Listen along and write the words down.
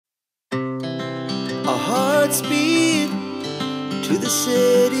Our hearts beat to the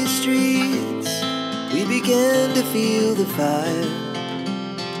city streets. We began to feel the fire.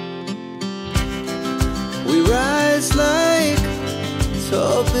 We rise like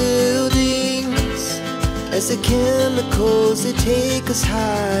tall buildings as the chemicals they take us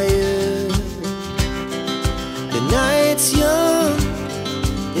higher. The night's young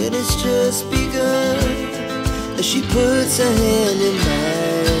and it's just begun as she puts her hand in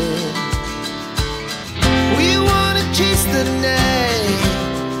mine. We wanna chase the night,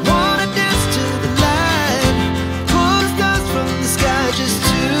 wanna dance to the light, pull the stars from the sky, just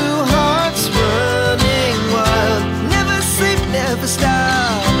two hearts running wild. Never sleep, never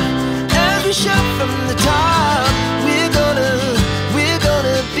stop, every shot from the top. We're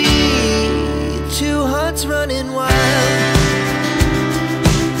gonna be two hearts running wild.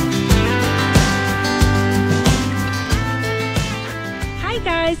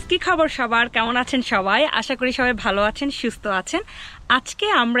 কি খবর সবার, কেমন আছেন সবাই? আশা করি সবাই ভালো আছেন, সুস্থ আছেন। আজকে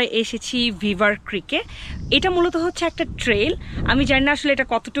আমরা এসেছি বিভার ক্রিকে। এটা মূলত হচ্ছে একটা ট্রেল। আমি জানি না আসলে এটা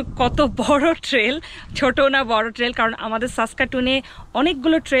কত বড় ট্রেল, ছোট না বড় ট্রেল, কারণ আমাদের সাসকাটুনে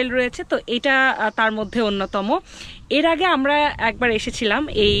অনেকগুলো ট্রেল রয়েছে, তো এটা তার মধ্যে অন্যতম। এর আগে আমরা একবার এসেছিলাম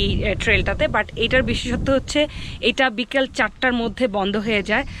এই ট্রেলটাতে, বাট এটার বিশেষত্ব হচ্ছে এটা বিকেল 4টার মধ্যে বন্ধ হয়ে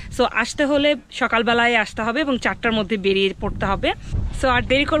যায়। সো আসতে হলে সকালবেলায় আসতে হবে এবং 4টার মধ্যে বেরিয়ে পড়তে হবে। সো আর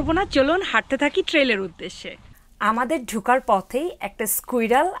দেরি করব না, চলুন হাঁটতে থাকি ট্রেলের উদ্দেশ্যে। আমাদের ঢোকার পথেই একটা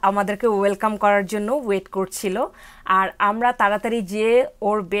স্কুইরাল আমাদেরকে ওয়েলকাম করার জন্য ওয়েট করছিল, আর আমরা তাড়াতাড়ি যেয়ে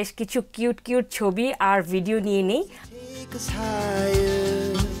ওর বেশ কিছু কিউট ছবি আর ভিডিও নিয়ে নিই।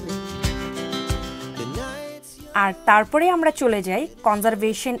 আর তারপরে আমরা চলে যাই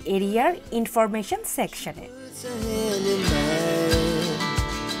কনজারভেশন এরিয়ার ইনফরমেশন সেকশনে।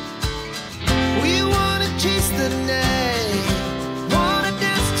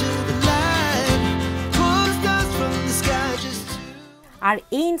 আর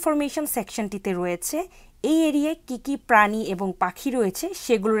এই ইনফরমেশন সেকশনটিতে রয়েছে এই এরিয়ায় কি কি প্রাণী এবং পাখি রয়েছে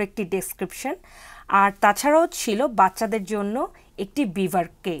সেগুলোর একটি ডেসক্রিপশন, আর তাছাড়াও ছিল বাচ্চাদের জন্য একটি বিভার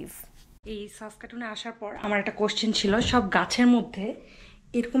কেভ। এই সাসকাটুনে আসার পর আমার একটা কোশ্চেন ছিল, সব গাছের মধ্যে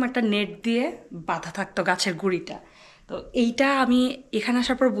এরকম একটা নেট দিয়ে বাঁধা থাকতো গাছের গুঁড়িটা, তো এইটা আমি এখানে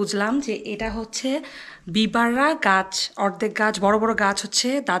আসার পর বুঝলাম যে এটা হচ্ছে বিবাররা গাছ, অর্ধেক গাছ, বড় বড় গাছ হচ্ছে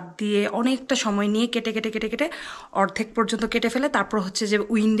দাঁত দিয়ে অনেকটা সময় নিয়ে কেটে অর্ধেক পর্যন্ত কেটে ফেলে, তারপর হচ্ছে যে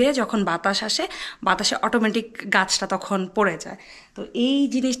উইন্ডে যখন বাতাস আসে, বাতাসে অটোমেটিক গাছটা তখন পড়ে যায়। তো এই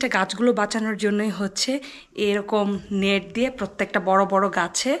জিনিসটা গাছগুলো বাঁচানোর জন্যই হচ্ছে এরকম নেট দিয়ে প্রত্যেকটা বড় বড়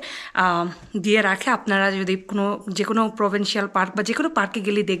গাছে দিয়ে রাখে। আপনারা যদি যে কোনো প্রভিন্সিয়াল পার্ক বা যে কোনো পার্কে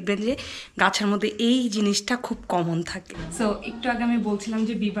গেলে দেখবেন যে গাছের মধ্যে এই জিনিসটা খুব কমন থাকে। সো একটু আগে আমি বলছিলাম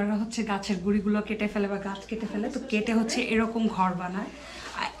যে বিবাররা হচ্ছে গাছের গুঁড়িগুলো কেটে ফেলে বা গাছ কেটে ফেলে, তো কেটে হচ্ছে এরকম ঘর বানায়।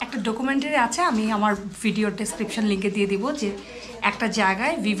 একটা ডকুমেন্টারি আছে, আমি আমার ভিডিওর ডেসক্রিপশন লিঙ্কে দিয়ে দিব, যে একটা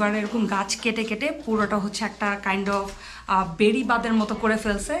জায়গায় বিভার এরকম গাছ কেটে পুরোটা হচ্ছে একটা কাইন্ড অফ বেরি বাঁধের মতো করে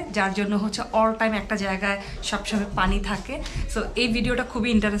ফেলছে, যার জন্য হচ্ছে অল টাইম একটা জায়গায় সবসময় পানি থাকে। সো এই ভিডিওটা খুবই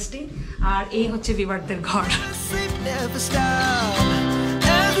ইন্টারেস্টিং। আর এই হচ্ছে বিভারদের ঘর।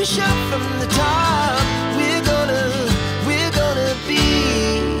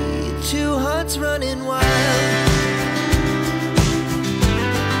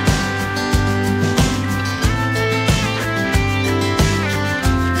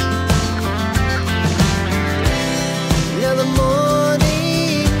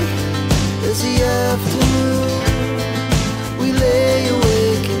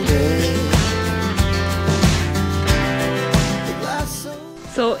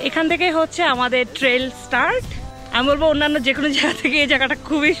 সো এখান থেকে হচ্ছে আমাদের ট্রেল স্টার্ট। আমি বলবো অন্যান্য যে কোনো জায়গা থেকে এই জায়গাটা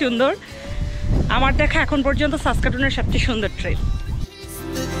খুবই সুন্দর। আমার দেখা এখন পর্যন্ত সাসকাটুনের সবচেয়ে সুন্দর ট্রেল।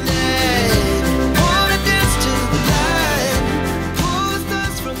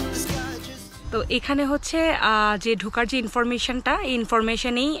 তো এখানে হচ্ছে যে ঢোকার যে ইনফরমেশনটা, এই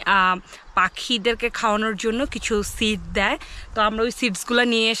ইনফরমেশনেই পাখিদেরকে খাওয়ানোর জন্য কিছু সিড দেয়। তো আমরা ওই সিডসগুলো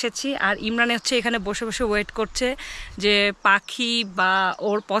নিয়ে এসেছি, আর ইমরানে হচ্ছে এখানে বসে ওয়েট করছে যে পাখি বা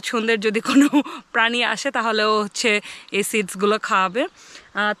ওর পছন্দের যদি কোনো প্রাণী আসে তাহলে ও হচ্ছে এই সিডসগুলো খাওয়াবে।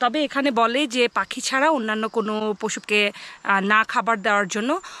 তবে এখানে বলে যে পাখি ছাড়া অন্যান্য কোনো পশুকে না খাবার দেওয়ার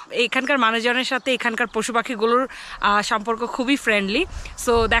জন্য। এখানকার মানুষজনের সাথে এখানকার পশু পাখিগুলোর সম্পর্ক খুবই ফ্রেন্ডলি।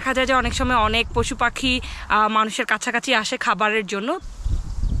 সো দেখা যায় যে অনেক সময় অনেক পশু পাখি মানুষের কাছাকাছি আসে খাবারের জন্য।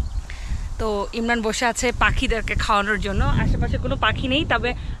 তো ইমরান বসে আছে পাখিদেরকে খাওয়ানোর জন্য। আশেপাশে কোনো পাখি নেই, তবে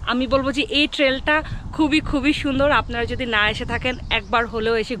আমি বলবো যে এই ট্রেলটা খুবই সুন্দর। আপনারা যদি না এসে থাকেন, একবার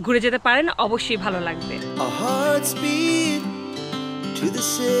হলেও এসে ঘুরে যেতে পারেন, অবশ্যই ভালো লাগবে। To the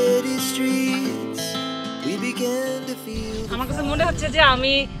city streets, we we began to feel the আমার কাছে মনে হচ্ছে যে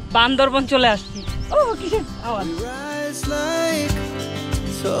আমি বান্দরবন চলে আসছি ও কিসের আওয়াজ we rise like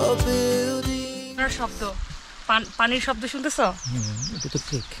tall buildings. শব্দ পানির শব্দ শুনতেছো এটা তো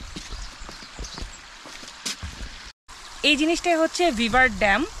ঠিক এই জিনিসটাই হচ্ছে বিভার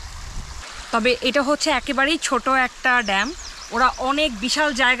ড্যাম তবে এটা হচ্ছে একেবারেই ছোট একটা ড্যাম ওরা অনেক বিশাল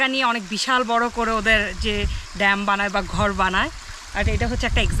জায়গা নিয়ে অনেক বিশাল বড় করে ওদের যে ড্যাম বানায় বা ঘর বানায় আর এটা হচ্ছে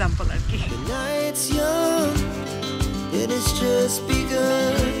একটা এক্সাম্পল আর কি The night's young, it has just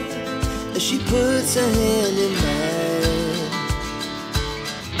begun. As she puts her hand in mine,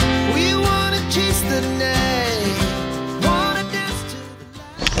 we wanna chase the night, wanna dance to the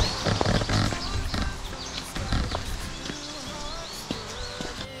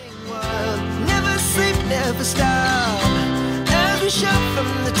light. Never sleep, never stop. Every shot from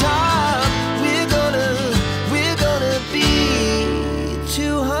the top, we're gonna be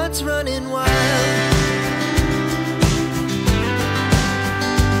two hearts running wild.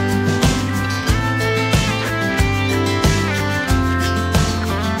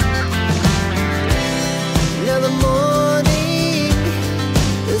 Now the morning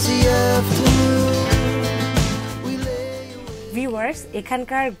is the afternoon. We lay awake. Viewers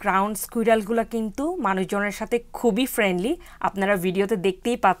এখানকার ground স্কুইরালগুলো কিন্তু মানুষজনের সাথে খুবই friendly আপনারা ভিডিওতে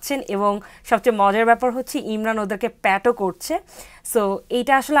দেখতেই পাচ্ছেন এবং সবচেয়ে মজার ব্যাপার হচ্ছে ইমরান ওদেরকে প্যাটও করছে সো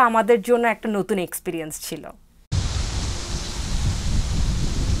এইটা আসলে আমাদের জন্য একটা নতুন এক্সপিরিয়েন্স ছিল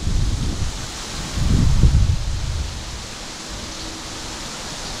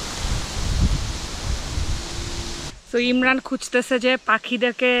তো ইমরান খুঁজতেছে যে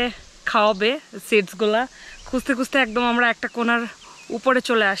পাখিদেরকে খাওয়াবে সিডসগুলা খুঁজতে খুঁজতে একদম আমরা একটা কোণার উপরে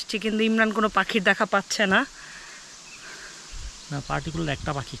চলে আসছি কিন্তু ইমরান কোনো পাখির দেখা পাচ্ছে না না পার্টিকুলার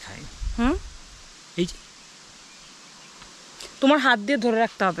একটা পাখি খায় হুম এই যে তোমার হাত দিয়ে ধরে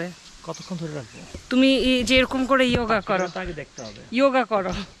রাখতে হবে কতক্ষণ ধরে রাখবো তুমি যে এরকম করে যোগা করো আগে দেখতে হবে যোগা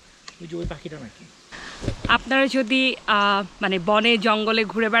করো ওই যে ওই পাখিটা নাকি আপনারা যদি মানে বনে জঙ্গলে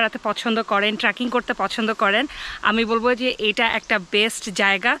ঘুরে বেড়াতে পছন্দ করেন ট্রেকিং করতে পছন্দ করেন আমি বলবো যে এটা একটা বেস্ট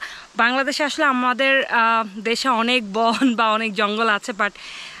জায়গা বাংলাদেশে আসলে আমাদের দেশে অনেক বন বা অনেক জঙ্গল আছে বাট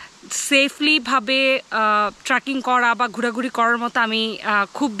সেফলি ভাবে ট্রেকিং করা বা ঘোরাঘুরি করার মতো আমি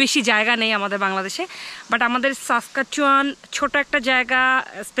খুব বেশি জায়গা নেই আমাদের বাংলাদেশে বাট আমাদের সাসকাচুয়ান ছোট একটা জায়গা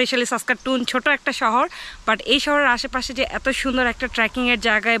স্পেশালি সাসকাটুন ছোট একটা শহর বাট এই শহরের আশেপাশে যে এত সুন্দর একটা ট্রেকিংয়ের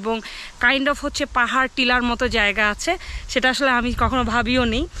জায়গা এবং কাইন্ড অফ হচ্ছে পাহাড় টিলার মতো জায়গা আছে সেটা আসলে আমি কখনো ভাবিও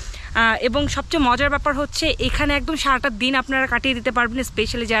নি এবং সবচেয়ে মজার ব্যাপার হচ্ছে এখানে একদম সারাটা দিন আপনারা কাটিয়ে দিতে পারবেন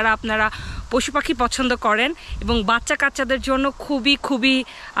স্পেশালি যারা আপনারা পশু পাখি পছন্দ করেন এবং বাচ্চা কাচ্চাদের জন্য খুবই খুবই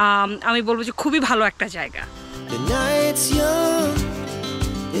আমি বলবো যে খুবই ভালো একটা জায়গা The night's young,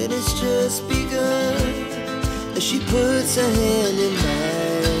 it has just begun. As she puts her hand in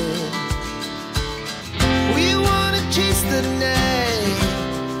mine, we wanna chase the night,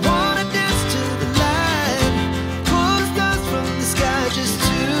 wanna dance to the light, pull stars from the sky, just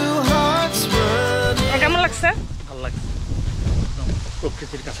two hearts running. কেমন লাগছে ভালো লাগছে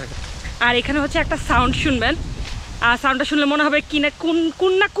প্রকৃতির কাছাকাছি আর এখানে হচ্ছে একটা sound শুনবেন আর সাউন্ডটা শুনলে মনে হবে কি না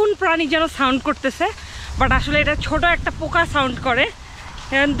কোন প্রাণী যেন সাউন্ড করতেছে বাট আসলে এটা ছোট একটা পোকা সাউন্ড করে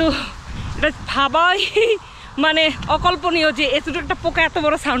কিন্তু এটা ভাবাই মানে অকল্পনীয় যে এতটুকু একটা পোকা এত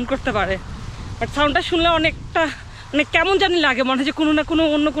বড় সাউন্ড করতে পারে বাট সাউন্ডটা শুনলে অনেকটা মানে কেমন জানি লাগে মনে হয় যে কোনো না কোনো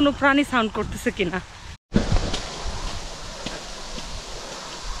অন্য কোনো প্রাণী সাউন্ড করতেছে কিনা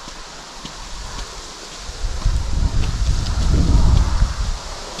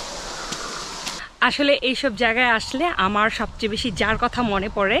আসলে এইসব জায়গায় আসলে আমার সবচেয়ে বেশি যার কথা মনে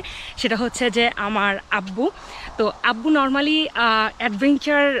পড়ে সেটা হচ্ছে যে আমার আব্বু তো আব্বু নর্মালি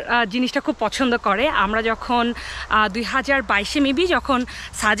অ্যাডভেঞ্চার জিনিসটা খুব পছন্দ করে আমরা যখন 2022-এ মেবি যখন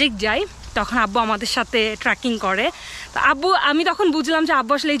সাজেক যাই তখন আব্বু আমাদের সাথে ট্রেকিং করে তো আমি তখন বুঝলাম যে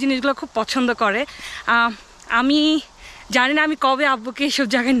আব্বু আসলে এই জিনিসগুলো খুব পছন্দ করে আমি জানি না আমি কবে আব্বুকে এইসব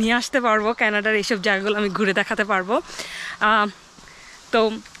জায়গায় নিয়ে আসতে পারবো কানাডার এইসব জায়গাগুলো আমি ঘুরে দেখাতে পারবো তো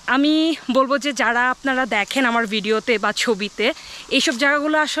আমি বলবো যে যারা আপনারা দেখেন আমার ভিডিওতে বা ছবিতে এইসব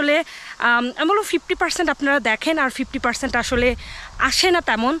জায়গাগুলো আসলে আমি বলবো 50% আপনারা দেখেন আর 50% আসলে আসে না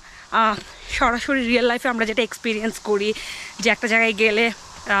তেমন সরাসরি রিয়েল লাইফে আমরা যেটা এক্সপিরিয়েন্স করি যে একটা জায়গায় গেলে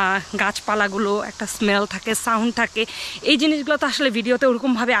গাছপালাগুলো একটা স্মেল থাকে সাউন্ড থাকে এই জিনিসগুলো তো আসলে ভিডিওতে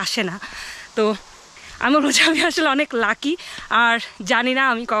ওরকমভাবে আসে না তো আমি বলবো যে আমি আসলে অনেক লাকি আর জানি না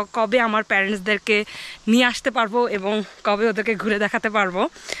আমি কবে আমার প্যারেন্টসদেরকে নিয়ে আসতে পারবো এবং কবে ওদেরকে ঘুরে দেখাতে পারবো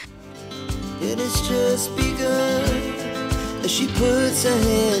It has just begun. As she puts her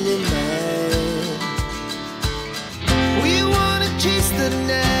hand in mine, we wanna chase the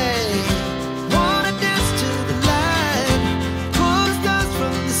night, wanna dance to the light, pull stars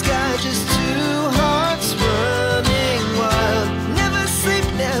from the sky, just two hearts.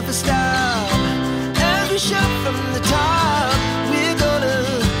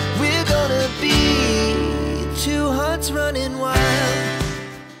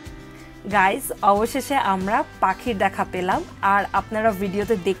 Guys অবশেষে আমরা পাখির দেখা পেলাম আর আপনারা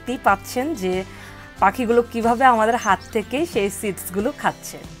ভিডিওতে দেখতেই পাচ্ছেন যে পাখিগুলো কিভাবে আমাদের হাত থেকে সেই সিডসগুলো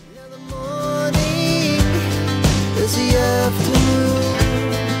খাচ্ছে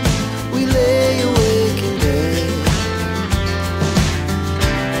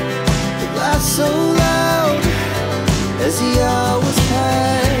So loud as the hours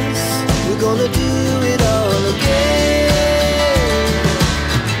pass, we're gonna do it all again.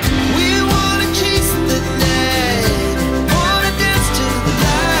 We wanna chase the night, wanna dance to the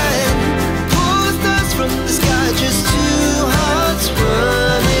light, pull the stars from the sky, just two hearts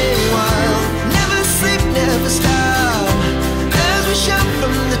running wild. Never sleep, never stop, as we shout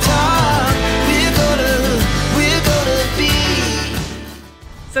from the top. We're gonna be.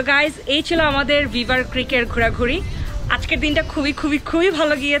 So guys এই ছিল আমাদের বিভার ক্রিকের ঘোরাঘুরি আজকের দিনটা খুবই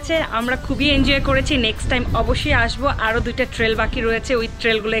ভালো গিয়েছে আমরা খুবই এনজয় করেছি নেক্সট টাইম অবশ্যই আসবো আরও 2টা ট্রেল বাকি রয়েছে ওই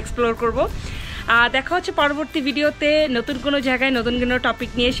ট্রেলগুলো এক্সপ্লোর করব দেখা হচ্ছে পরবর্তী ভিডিওতে নতুন কোনো জায়গায় নতুন কোনো টপিক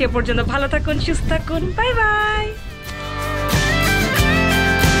নিয়ে সে পর্যন্ত ভালো থাকুন সুস্থ থাকুন বাই বাই